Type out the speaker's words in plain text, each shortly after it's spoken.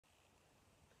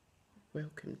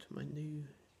Welcome to my new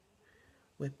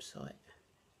website,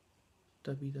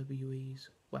 WWE's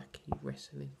Wacky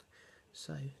Wrestling.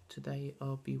 So today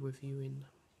I'll be reviewing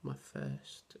my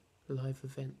first live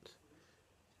event,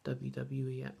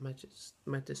 WWE at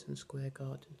Maddison Square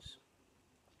Gardens.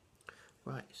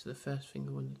 Right, so the first thing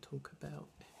I want to talk about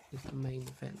is the main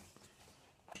event.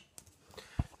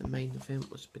 The main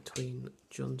event was between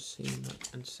John Cena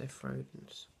and Seth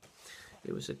Rollins.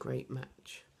 It was a great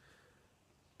match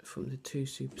from the two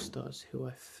superstars who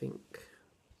I think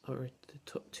are the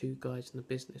top two guys in the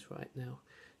business right now.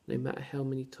 No matter how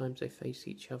many times they face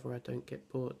each other, I don't get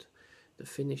bored. The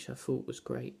finish I thought was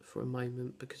great for a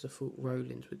moment because I thought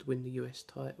Rollins would win the US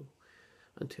title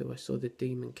until I saw the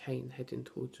Demon Kane heading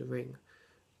towards the ring.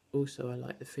 Also, I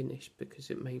liked the finish because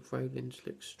it made Rollins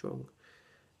look strong,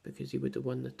 because he would have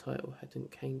won the title hadn't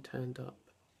Kane turned up.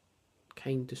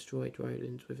 Kane destroyed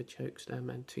Rollins with a chokeslam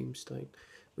and tombstone,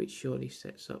 which surely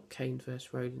sets up Kane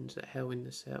vs Rollins at Hell in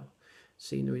the Cell.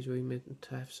 Cena is rumoured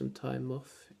to have some time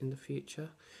off in the future,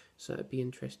 so it'd be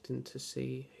interesting to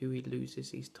see who he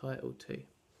loses his title to.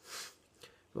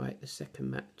 Right, the second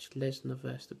match, Lesnar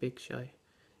vs The Big Show.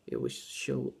 It was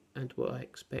short and what I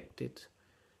expected.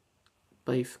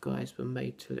 Both guys were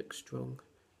made to look strong.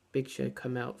 Big Show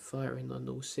come out firing on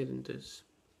all cylinders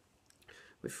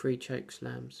with 3 choke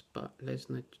slams, but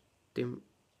Lesnar didn't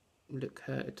look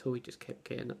hurt at all. He just kept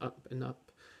getting up and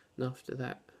up, and after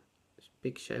that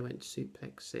Big Show went to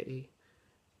Suplex City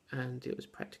and it was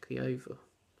practically over.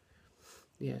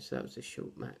 Yeah, so that was a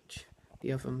short match.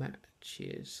 The other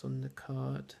matches on the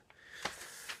card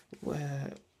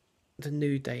were the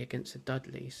New Day against the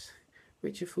Dudleys,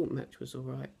 which I thought match was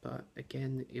alright, but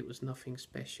again it was nothing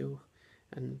special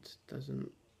and doesn't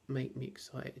make me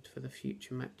excited for the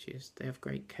future matches. They have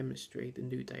great chemistry. The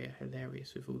New Day are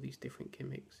hilarious with all these different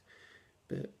gimmicks,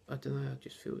 but I don't know, I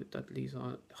just feel that Dudley's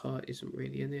heart isn't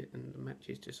really in it, and the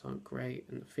matches just aren't great,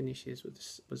 and the finishes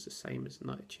was the same as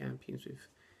Night of Champions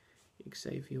with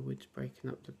Xavier Woods breaking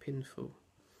up the pinfall.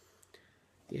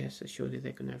 Yeah, so surely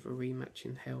they're going to have a rematch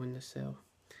in Hell in the Cell.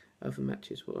 Other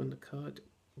matches were on the card,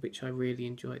 which I really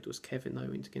enjoyed, was Kevin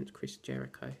Owens against Chris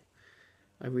Jericho.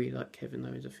 I really like Kevin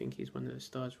Owens. I think he's one of the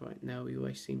stars right now. He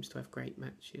always seems to have great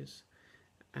matches,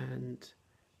 and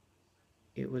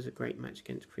it was a great match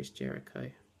against Chris Jericho.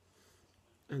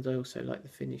 And I also like the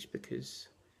finish because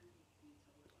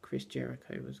Chris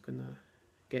Jericho was going to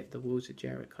get the Walls of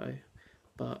Jericho,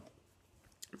 but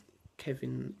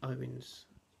Kevin Owens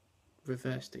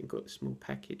reversed it and got a small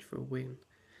package for a win.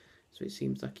 So it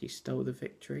seems like he stole the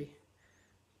victory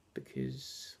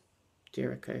because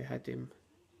Jericho had him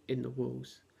in the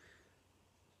walls.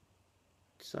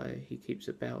 So he keeps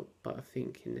a belt, but I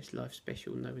think in this live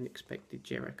special no one expected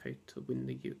Jericho to win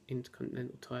the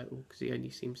Intercontinental title because he only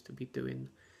seems to be doing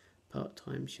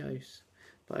part-time shows.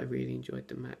 But I really enjoyed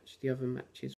the match. The other matches